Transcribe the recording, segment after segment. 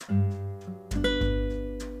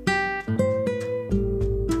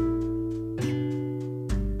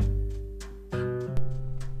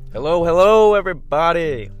Hello,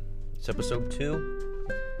 everybody. It's episode 2,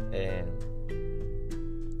 and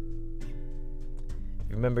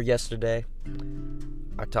if you remember yesterday,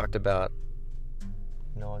 I talked about,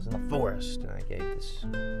 I was in the forest, and I gave this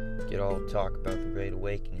get all talk about the Great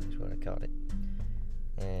Awakening, is what I called it,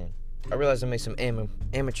 and I realized I made some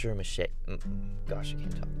amateur mistake. Gosh, I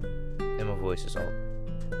can't talk, and my voice is all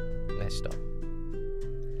messed up.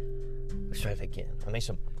 Let's try that again. I made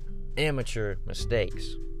some amateur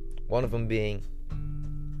mistakes. One of them being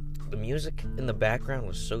the music in the background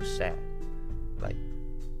was so sad. Like,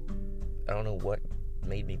 I don't know what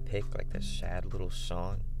made me pick like this sad little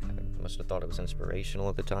song. I must have thought it was inspirational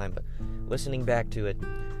at the time, but listening back to it,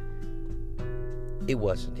 it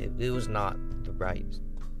wasn't. It was not the right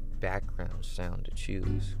background sound to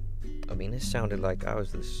choose. I mean, it sounded like I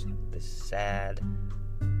was this sad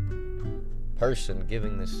person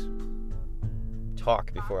giving this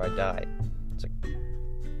talk before I died. It's like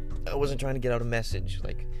I wasn't trying to get out a message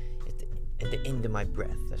like at the end of my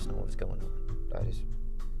breath. That's not what was going on. I just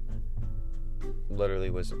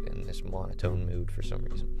literally was in this monotone mood for some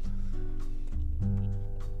reason.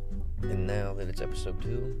 And now that it's episode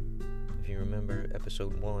 2, if you remember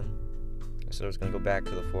episode 1, I said I was going to go back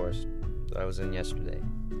to the forest that I was in yesterday,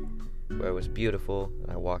 where it was beautiful,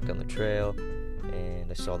 and I walked on the trail,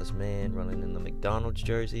 and I saw this man running in the McDonald's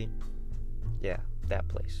jersey. Yeah, that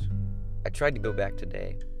place. I tried to go back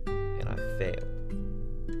today, and I failed.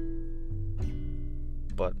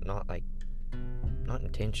 But not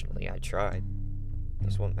intentionally. I tried.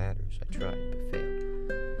 That's what matters. I tried, but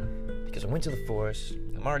failed. Because I went to the forest.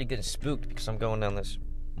 I'm already getting spooked because I'm going down this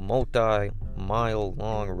multi-mile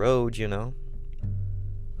long road,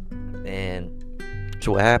 And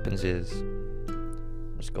so what happens is,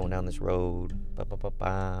 I'm just going down this road.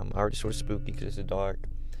 I'm already sort of spooky because it's dark.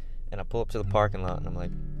 And I pull up to the parking lot, and I'm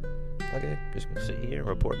like, okay, just gonna sit here and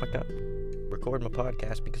record my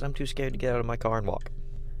podcast because I'm too scared to get out of my car and walk.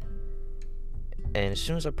 And as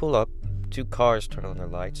soon as I pull up, 2 cars turn on their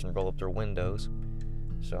lights and roll up their windows.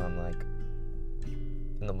 So I'm like,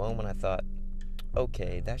 in the moment I thought,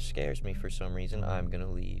 okay, that scares me for some reason, I'm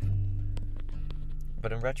gonna leave.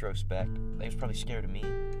 But in retrospect, they was probably scared of me.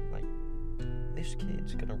 Like, this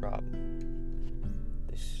kid's gonna rob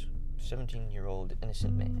this 17-year-old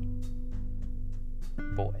innocent man.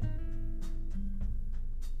 Boy.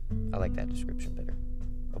 I like that description better.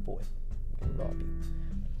 A boy gonna rob you.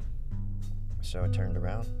 So I turned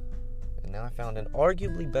around, and now I found an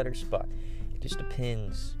arguably better spot. It just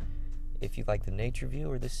depends if you like the nature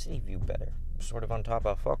view or the city view better. I'm sort of on top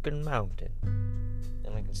of a fucking mountain,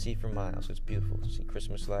 and I can see for miles. It's beautiful. See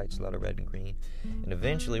Christmas lights, a lot of red and green, and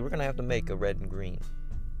eventually we're gonna have to make a red and green.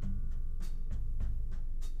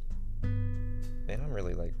 Man, I'm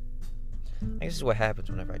really like, I guess this is what happens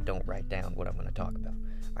whenever I don't write down what I'm going to talk about.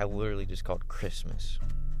 I literally just called Christmas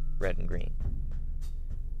red and green.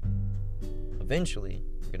 Eventually,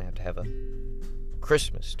 we're going to have a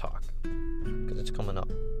Christmas talk because it's coming up.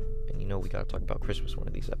 And we got to talk about Christmas one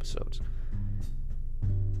of these episodes.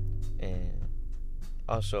 And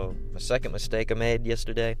also, my second mistake I made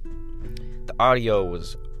yesterday, the audio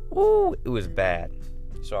was, it was bad.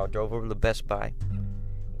 So I drove over to the Best Buy,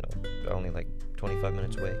 only like 25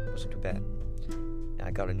 minutes away. It wasn't too bad. And I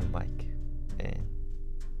got a new mic. And,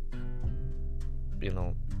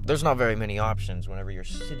 there's not very many options whenever you're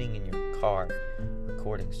sitting in your car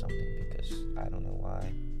recording something, because I don't know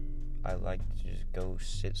why. I like to just go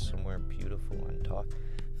sit somewhere beautiful and talk.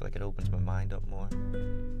 I feel like it opens my mind up more.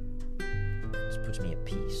 It just puts me at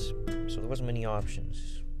peace. So there wasn't many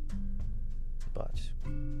options. But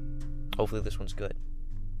hopefully this one's good.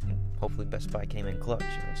 Hopefully Best Buy came in clutch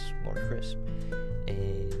and it's more crisp.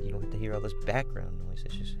 And you don't have to hear all this background noise.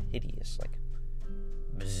 It's just hideous, like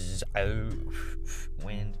bzzz,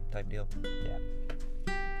 wind type deal. Yeah.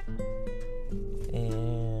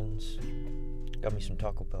 And got me some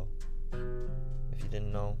Taco Bell. If you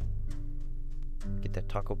didn't know, get that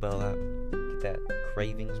Taco Bell app. Get that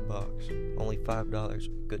Cravings box. Only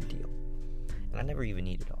 $5. Good deal. And I never even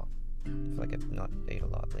eat it all. I feel like I've not ate a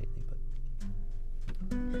lot lately, but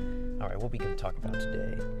alright, what we gonna talk about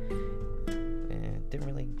today? And didn't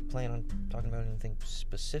really plan on talking about anything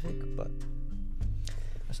specific, but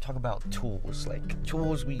let's talk about tools, like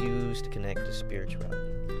tools we use to connect to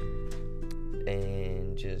spirituality.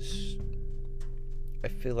 And just, I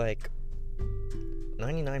feel like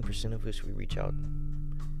 99% of us, we reach out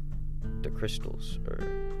to crystals, or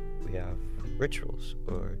we have rituals,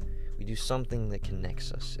 or we do something that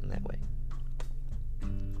connects us in that way.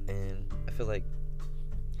 And I feel like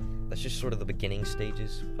that's just sort of the beginning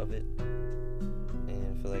stages of it. And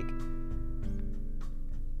I feel like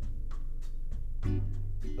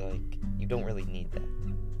you don't really need that.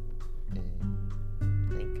 And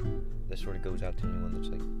I think that sort of goes out to anyone that's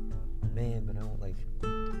like, man, but I don't like,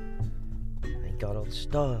 I ain't got all the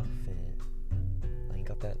stuff, and I ain't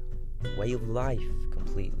got that way of life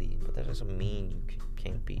completely. But that doesn't mean you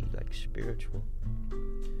can't be like spiritual.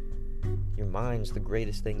 Your mind's the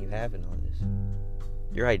greatest thing you have in all this.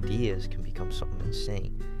 Your ideas can become something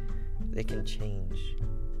insane. They can change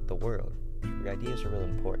the world. Your ideas are really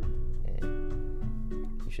important, and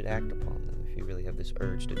you should act upon them if you really have this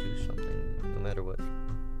urge to do something, no matter what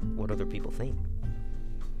other people think.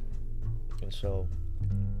 And so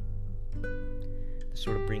this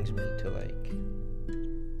sort of brings me to like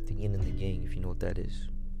the yin and the yang, if you know what that is.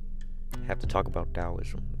 I have to talk about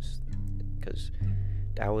Taoism, because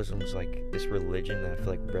Taoism is like this religion that I feel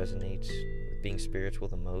like resonates with being spiritual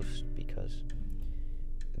the most, because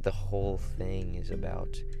the whole thing is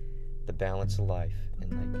about the balance of life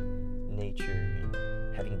and like nature and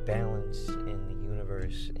having balance in the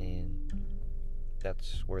universe, and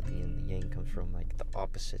that's where the yin and the yang comes from, like the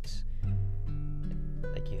opposites.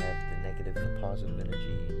 Like you have the negative and the positive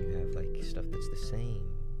energy, and you have like stuff that's the same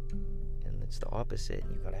and it's the opposite,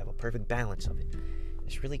 and you gotta have a perfect balance of it.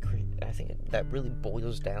 It's really great. I think that really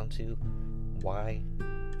boils down to why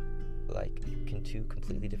like can two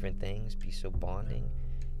completely different things be so bonding,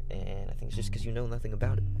 and I think it's just because you know nothing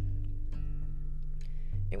about it.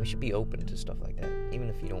 And we should be open to stuff like that, even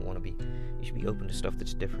if you don't want to be. You should be open to stuff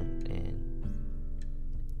that's different, and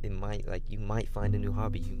it might, like, you might find a new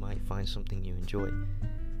hobby, you might find something you enjoy.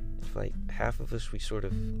 It's like half of us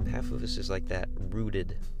is like that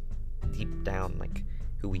rooted deep down, like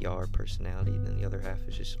who we are, personality, and then the other half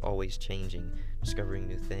is just always changing, discovering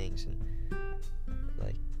new things. And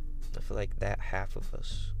like I feel like that half of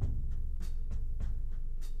us,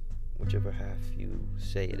 whichever half you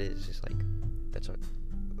say it is like that's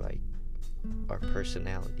our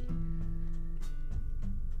personality.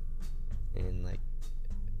 And like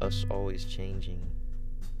us always changing,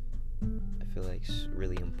 I feel like it's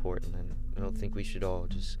really important. And I don't think we should all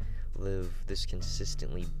just live this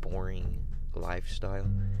consistently boring lifestyle.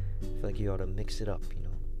 I feel like you ought to mix it up, you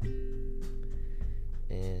know.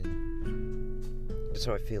 And that's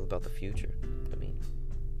how I feel about the future. I mean,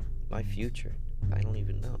 my future, I don't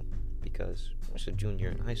even know, because I'm just a junior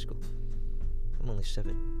in high school. I'm only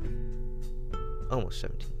almost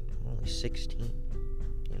 17. I'm only 16,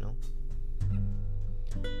 you know.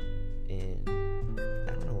 And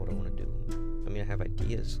I don't know what I want to do. I mean, I have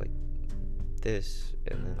ideas like this,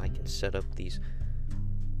 and then I can set up these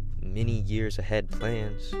many years ahead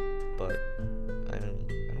plans, but I don't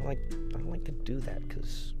like to do that,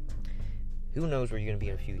 because who knows where you're gonna be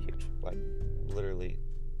in a few years. Like, literally,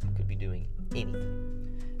 I could be doing anything.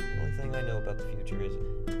 The only thing I know about the future is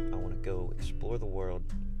I want to go explore the world.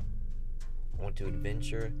 I want to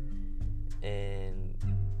adventure, and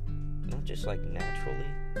not just like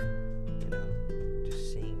naturally, you know,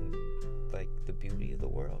 just seeing like the beauty of the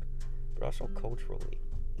world, but also culturally.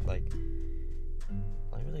 Like,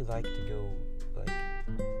 I really like to go, like,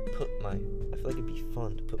 I feel like it'd be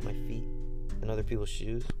fun to put my feet in other people's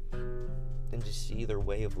shoes and just see their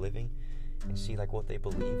way of living and see like what they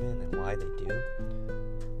believe in and why they do.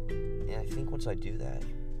 And I think once I do that,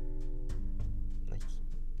 like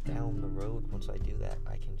down the road, once I do that,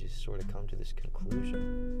 I can just sort of come to this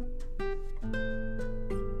conclusion.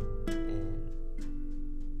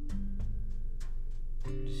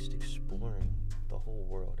 And just exploring the whole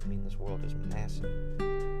world. I mean, this world is massive. I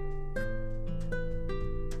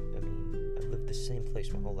mean, I've lived the same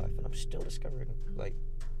place my whole life, and I'm still discovering like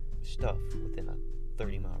stuff within a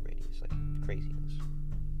 30-mile radius, like craziness.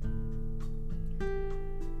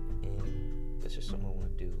 And that's just something I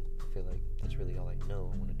want to do. I feel like that's really all I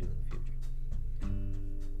know I want to do in the future.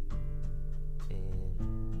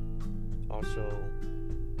 And also,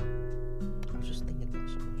 I was just thinking about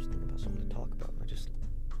something to talk about, and I just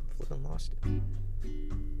flipping lost it.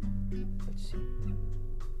 Let's see.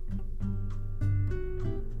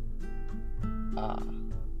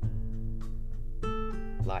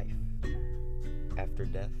 Life after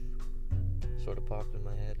death sort of popped in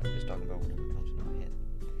my head. I'm just talking about whatever comes into my head.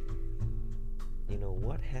 You know,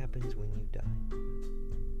 what happens when you die?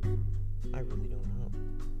 I really don't know.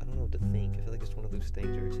 I don't know what to think. I feel like it's one of those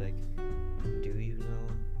things where it's like, do you know?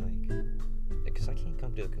 Like, because I can't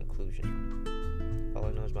come to a conclusion. All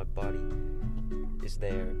I know is my body is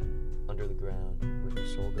there under the ground. Where's my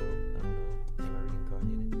soul go? I don't know. Am I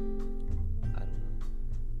reincarnated? I don't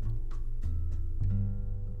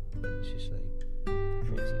know. It's just like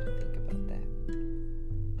crazy to think about that.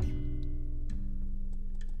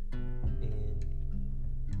 And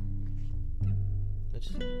let's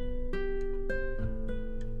see.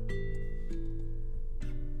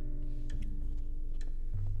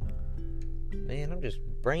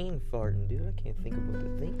 brain farting, dude. I can't think of what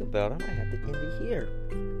to think about. I might have to end it here.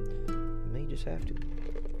 I may just have to.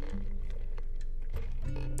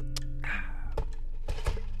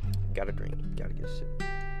 Gotta drink. Gotta get a sip.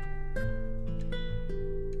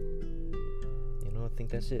 You know, I think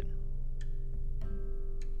that's it.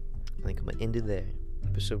 I think I'm gonna end it there.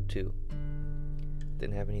 Episode 2.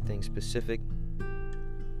 Didn't have anything specific,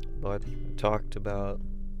 but talked about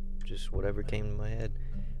just whatever came to my head.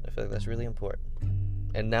 I feel like that's really important.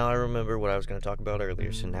 And now I remember what I was going to talk about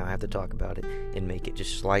earlier, so now I have to talk about it and make it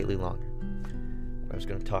just slightly longer. What I was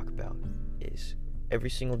going to talk about is every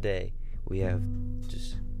single day we have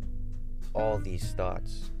just all these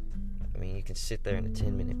thoughts. I mean, you can sit there in a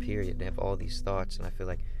 10-minute period and have all these thoughts, and I feel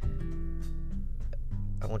like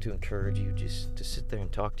I want to encourage you just to sit there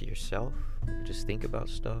and talk to yourself, or just think about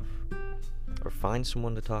stuff, or find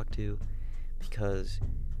someone to talk to, because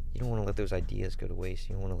you don't want to let those ideas go to waste.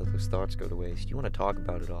 You don't want to let those thoughts go to waste. You want to talk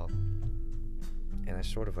about it all. And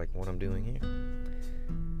that's sort of like what I'm doing here.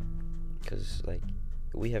 Because, like,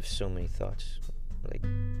 we have so many thoughts. Like,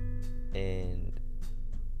 and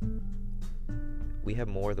we have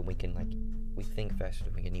more than we can, like, we think faster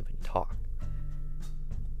than we can even talk.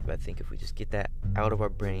 But I think if we just get that out of our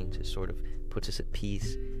brains, it sort of puts us at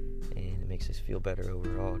peace, and it makes us feel better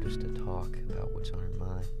overall just to talk about what's on our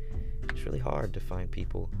mind. It's really hard to find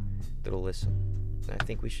people that'll listen. And I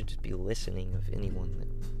think we should just be listening of anyone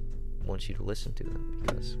that wants you to listen to them,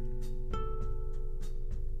 because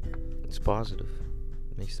it's positive.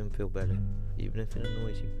 It makes them feel better. Even if it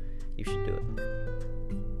annoys you, you should do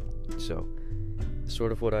it. So,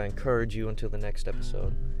 sort of what I encourage you until the next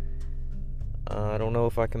episode. I don't know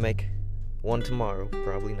if I can make one tomorrow.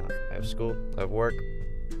 Probably not. I have school, I have work,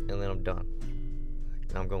 and then I'm done.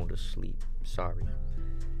 I'm going to sleep. Sorry.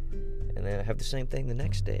 And then I have the same thing the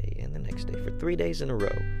next day and the next day for 3 days in a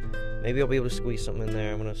row. Maybe I'll be able to squeeze something in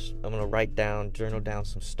there. I'm gonna write down, journal down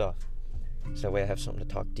some stuff, so that way I have something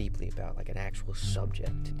to talk deeply about, like an actual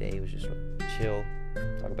subject. Today was just chill,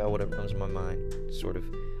 talk about whatever comes to my mind, sort of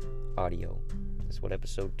audio. That's what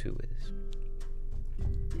episode 2 is.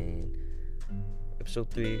 And episode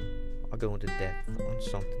 3, I'll go into depth on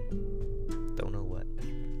something. Don't know what.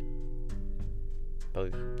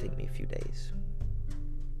 Probably take me a few days.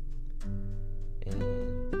 And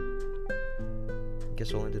I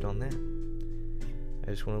guess I'll end it on that. I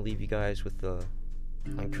just want to leave you guys with I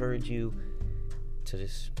encourage you to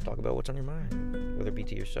just talk about what's on your mind, whether it be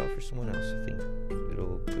to yourself or someone else. I think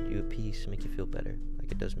it'll put you at peace and make you feel better,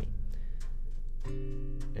 like it does me.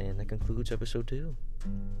 And that concludes episode 2.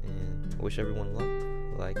 And I wish everyone luck,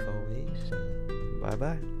 like always. And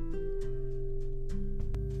bye-bye.